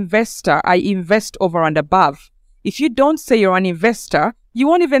am an investor. I invest over and above. If you don't say you're an investor, you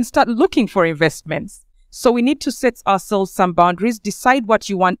won't even start looking for investments. So we need to set ourselves some boundaries, decide what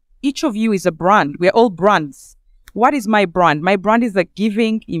you want. Each of you is a brand. We're all brands. What is my brand? My brand is a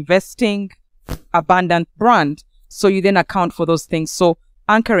giving, investing, abundant brand. So you then account for those things. So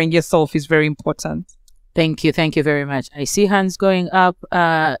anchoring yourself is very important. Thank you. Thank you very much. I see hands going up.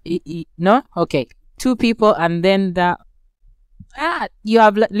 No? Okay. 2 people, and then you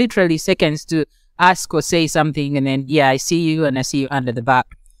have literally seconds to ask or say something, and then, I see you, and I see you under the back.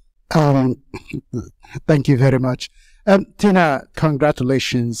 Thank you very much. Tina,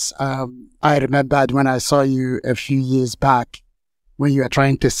 congratulations. I remembered when I saw you a few years back when you were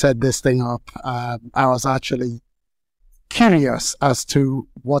trying to set this thing up. I was actually curious as to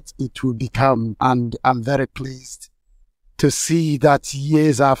what it will become, and I'm very pleased to see that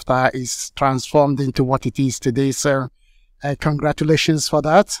years after it's transformed into what it is today. So congratulations for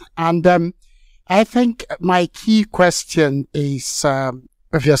that. And I think my key question is,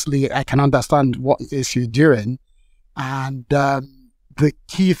 obviously I can understand what it is you're doing, and the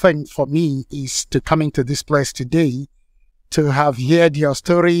key thing for me is to come into this place today to have heard your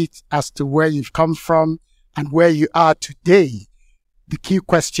story as to where you've come from and where you are today. The key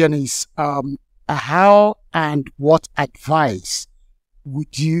question is, how and what advice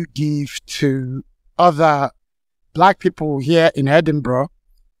would you give to other Black people here in Edinburgh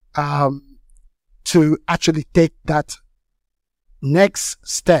to actually take that next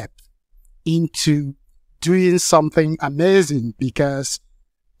step into doing something amazing? Because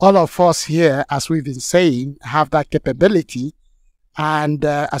all of us here, as we've been saying, have that capability. And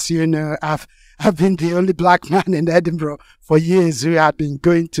as you know, I've been the only Black man in Edinburgh for years who had been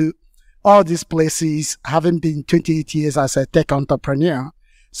going to all these places, having been 28 years as a tech entrepreneur.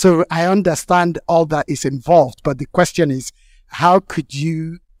 So I understand all that is involved. But the question is, how could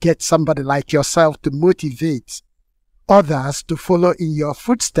you get somebody like yourself to motivate others to follow in your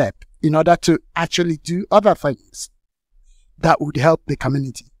footsteps in order to actually do other things that would help the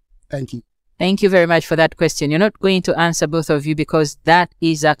community? Thank you. Thank you very much for that question. You're not going to answer both of you because that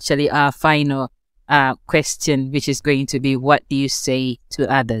is actually our final question, which is going to be, what do you say to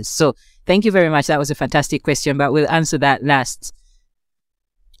others? So thank you very much. That was a fantastic question, but we'll answer that last.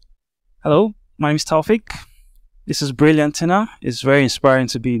 Hello, my name is Taufik. This is brilliant, Tina. It's very inspiring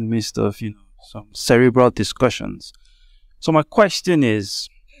to be in the midst of, some cerebral discussions. So my question is,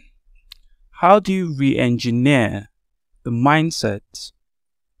 how do you re-engineer the mindset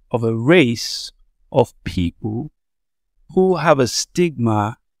of a race of people who have a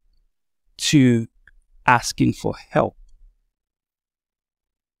stigma to asking for help?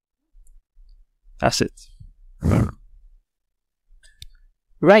 That's it.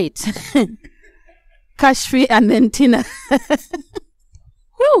 Right. Kashfi and then Tina.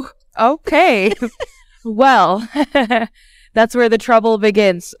 Whew. Okay. Well, that's where the trouble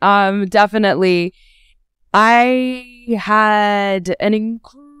begins. Definitely. I had an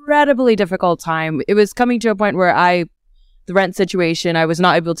incredibly difficult time. It was coming to a point where the rent situation, I was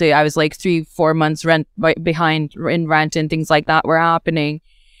not able to, I was like 3-4 months rent behind in rent and things like that were happening.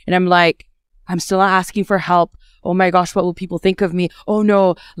 And I'm like, I'm still asking for help. Oh my gosh, what will people think of me? Oh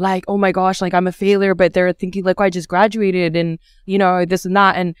no, like, oh my gosh, like I'm a failure, but they're thinking like, oh, I just graduated and, you know, this and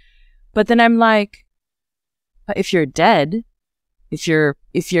that. But then I'm like, if you're dead, if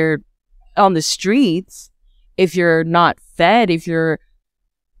you're on the streets, if you're not fed,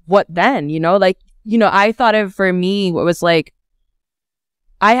 what then? You know, like, you know, I thought of, for me, what was like,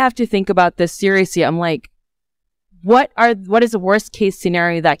 I have to think about this seriously. I'm like, what is the worst case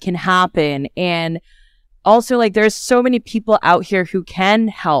scenario that can happen? And also, like, there's so many people out here who can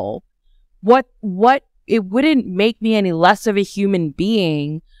help. What it wouldn't make me any less of a human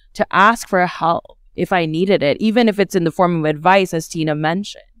being to ask for help if I needed it, even if it's in the form of advice, as Tina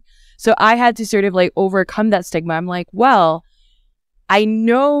mentioned. So I had to sort of like overcome that stigma. I'm like, well, I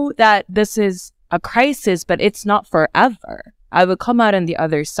know that this is a crisis, but it's not forever. I would come out on the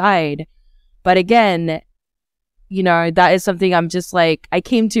other side. But again, you know, that is something I'm just like, I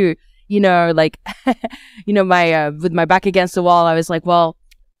came to, you know, like, you know, with my back against the wall, I was like, well,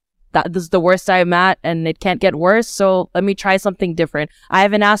 this is the worst I'm at and it can't get worse. So let me try something different. I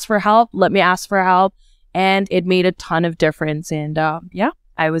haven't asked for help. Let me ask for help. And it made a ton of difference. And yeah,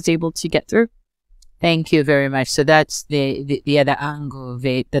 I was able to get through. Thank you very much. So that's the other angle of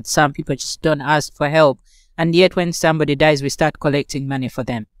it, that some people just don't ask for help. And yet when somebody dies, we start collecting money for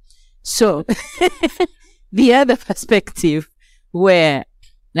them. So the other perspective where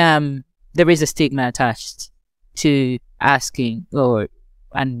there is a stigma attached to asking,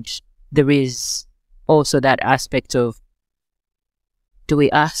 and there is also that aspect of, do we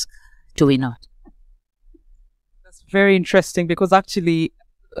ask? Do we not? That's very interesting, because actually,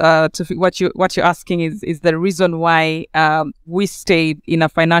 what you're asking is the reason why we stayed in a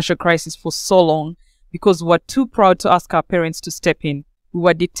financial crisis for so long, because we were too proud to ask our parents to step in. We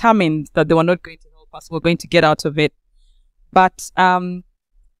were determined that they were not going to help us. We were going to get out of it. But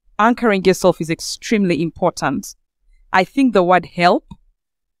anchoring yourself is extremely important. I think the word help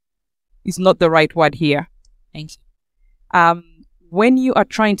is not the right word here. Thank you. When you are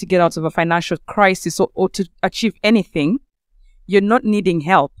trying to get out of a financial crisis or to achieve anything, you're not needing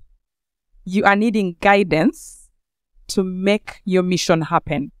help. You are needing guidance to make your mission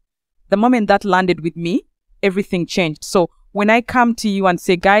happen. The moment that landed with me, everything changed. So when I come to you and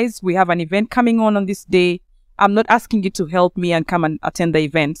say, guys, we have an event coming on this day, I'm not asking you to help me and come and attend the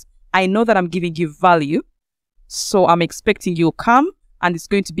event. I know that I'm giving you value. So I'm expecting you to come, and it's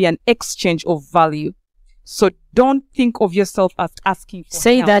going to be an exchange of value. So don't think of yourself as asking for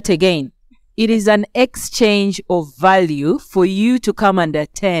Say help. that again. It is an exchange of value for you to come and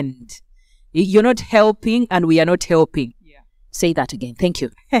attend. You're not helping and we are not helping. Yeah. Say that again. Thank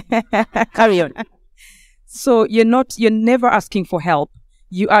you. Carry on. So you're never asking for help.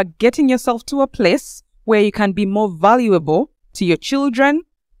 You are getting yourself to a place where you can be more valuable to your children,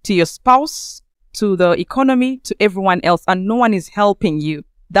 to your spouse, to the economy, to everyone else, and no one is helping you.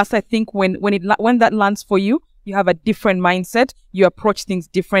 That's, I think, when that lands for you, you have a different mindset. You approach things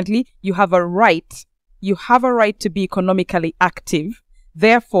differently. You have a right. You have a right to be economically active.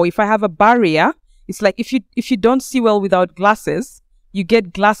 Therefore, if I have a barrier, it's like if you don't see well without glasses, you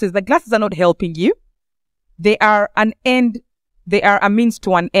get glasses. The glasses are not helping you. They are an end. They are a means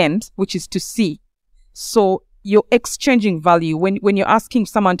to an end, which is to see. So you're exchanging value when you're asking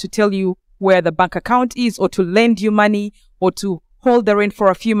someone to tell you where the bank account is, or to lend you money, or to hold the rent for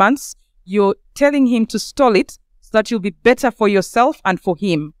a few months. You're telling him to stall it so that you'll be better for yourself and for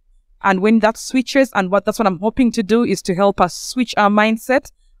him. And when that switches, and that's what I'm hoping to do, is to help us switch our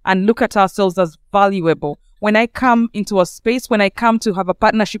mindset and look at ourselves as valuable. When I come into a space, when I come to have a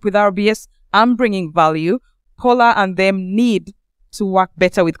partnership with RBS, I'm bringing value. Paula and them need to work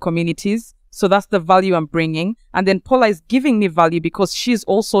better with communities. So that's the value I'm bringing. And then Paula is giving me value because she's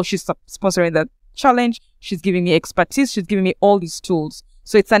sponsoring the challenge. She's giving me expertise. She's giving me all these tools.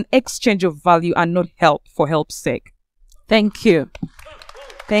 So it's an exchange of value and not help for help's sake. Thank you.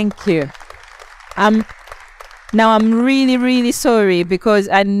 Thank you. Now I'm really, really sorry, because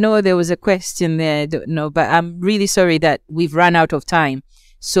I know there was a question there, I don't know, but I'm really sorry that we've run out of time.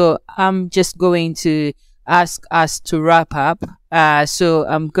 So I'm just going to ask us to wrap up. So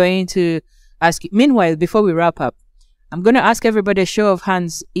I'm going to ask you, meanwhile, before we wrap up, I'm going to ask everybody a show of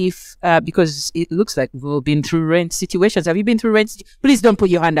hands if, because it looks like we've all been through rent situations. Have you been through rent? Please don't put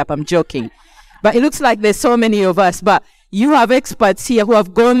your hand up. I'm joking. But it looks like there's so many of us. But you have experts here who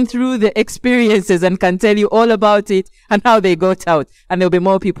have gone through the experiences and can tell you all about it and how they got out. And there'll be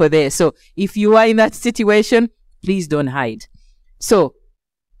more people there. So if you are in that situation, please don't hide. So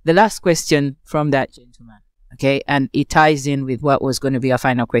the last question from that gentleman, okay, and it ties in with what was going to be our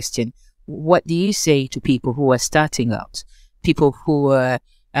final question. What do you say to people who are starting out? People who are,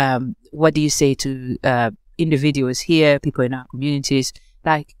 what do you say to individuals here, people in our communities,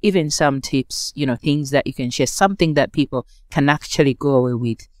 like even some tips, you know, things that you can share, something that people can actually go away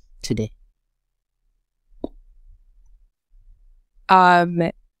with today?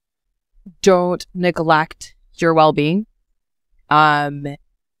 Don't neglect your well-being.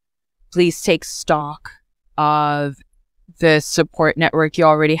 Please take stock of the support network you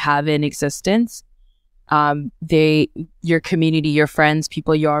already have in existence. Your community, your friends,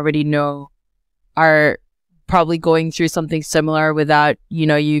 people you already know are probably going through something similar without,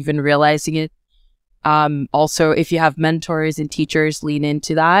 you even realizing it. Also, if you have mentors and teachers, lean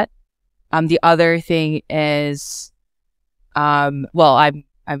into that. The other thing is, I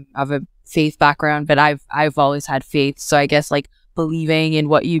have a faith background, but I've always had faith. So I guess like believing in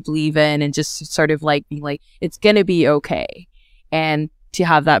what you believe in and just sort of like being like, it's going to be okay. And to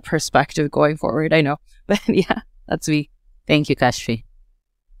have that perspective going forward, I know. But yeah, that's me. Thank you, Kashfi.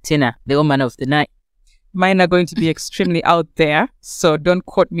 Tina, the woman of the night. Mine are going to be extremely out there, so don't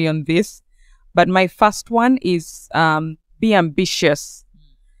quote me on this. But my first one is be ambitious.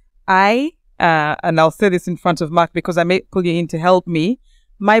 And I'll say this in front of Mark because I may pull you in to help me.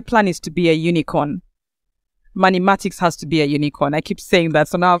 My plan is to be a unicorn. Moneymatics has to be a unicorn. I keep saying that,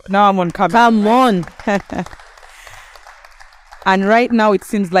 so now I'm on camera. Come on. And right now it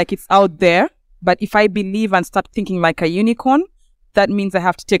seems like it's out there, but if I believe and start thinking like a unicorn, that means I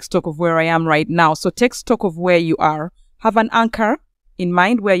have to take stock of where I am right now. So take stock of where you are. Have an anchor in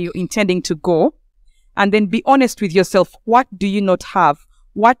mind where you're intending to go, and then be honest with yourself. What do you not have?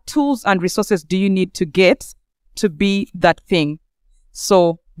 What tools and resources do you need to get to be that thing?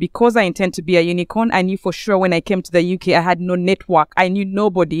 So because I intend to be a unicorn, I knew for sure when I came to the UK, I had no network. I knew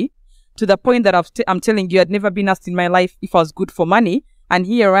nobody, to the point that I'm telling you, I'd never been asked in my life if I was good for money. And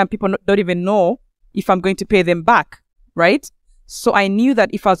here I am, people don't even know if I'm going to pay them back, right? So I knew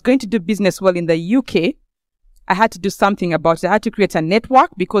that if I was going to do business well in the UK, I had to do something about it. I had to create a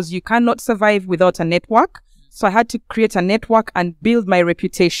network because you cannot survive without a network. So I had to create a network and build my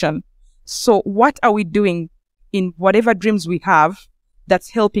reputation. So what are we doing in whatever dreams we have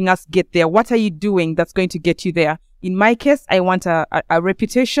that's helping us get there? What are you doing that's going to get you there? In my case, I want a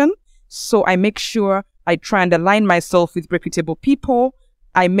reputation. So I make sure I try and align myself with reputable people.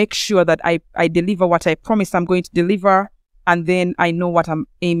 I make sure that I deliver what I promise I'm going to deliver. And then I know what I'm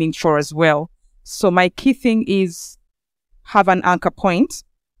aiming for as well. So my key thing is have an anchor point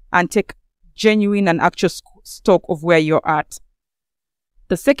and take genuine and actual stock of where you're at.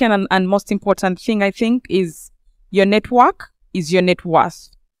 The second and most important thing, I think, is your network is your net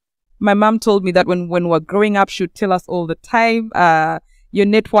worth. My mom told me that when we're growing up, she would tell us all the time, your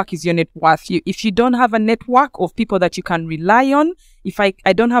network is your net worth. If you don't have a network of people that you can rely on, if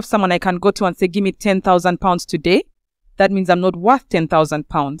I don't have someone I can go to and say, give me £10,000 today, that means I'm not worth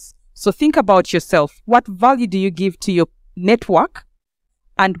 £10,000. So think about yourself. What value do you give to your network?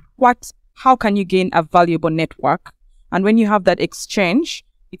 And how can you gain a valuable network? And when you have that exchange,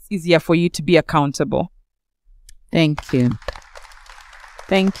 it's easier for you to be accountable. Thank you.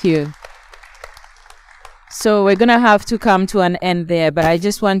 Thank you. So we're going to have to come to an end there, but I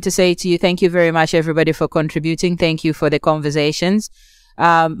just want to say to you, thank you very much, everybody, for contributing. Thank you for the conversations.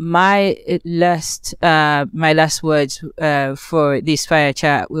 My last words for this fire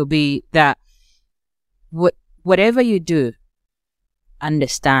chat will be that whatever you do,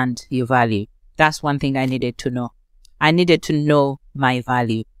 understand your value. That's one thing I needed to know. I needed to know my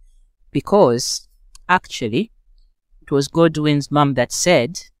value, because actually it was Godwin's mom that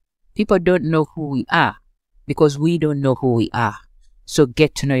said, people don't know who we are because we don't know who we are. So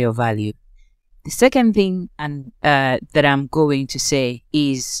get to know your value. The second thing that I'm going to say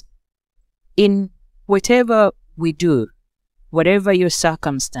is, in whatever we do, whatever your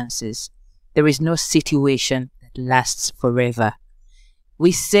circumstances, there is no situation that lasts forever.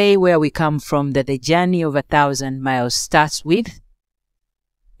 We say where we come from that the journey of 1,000 miles starts with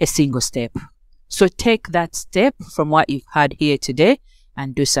a single step. So take that step from what you've had here today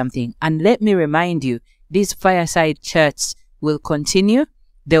and do something. And let me remind you, these fireside chats will continue.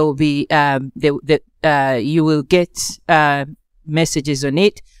 There will be, you will get messages on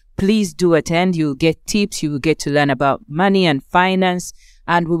it. please do attend. You'll get tips. You will get to learn about money and finance,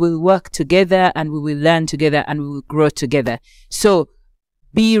 and we will work together and we will learn together and we will grow together. So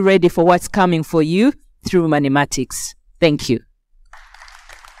be ready for what's coming for you through Moneymatics. Thank you.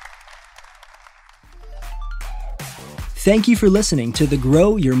 Thank you for listening to the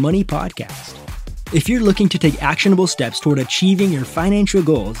Grow Your Money podcast. If you're looking to take actionable steps toward achieving your financial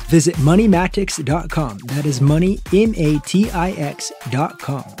goals, visit Moneymatics.com. That is money, MATIX.com,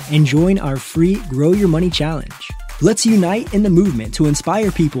 and join our free Grow Your Money Challenge. Let's unite in the movement to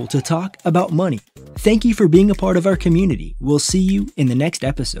inspire people to talk about money. Thank you for being a part of our community. We'll see you in the next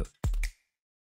episode.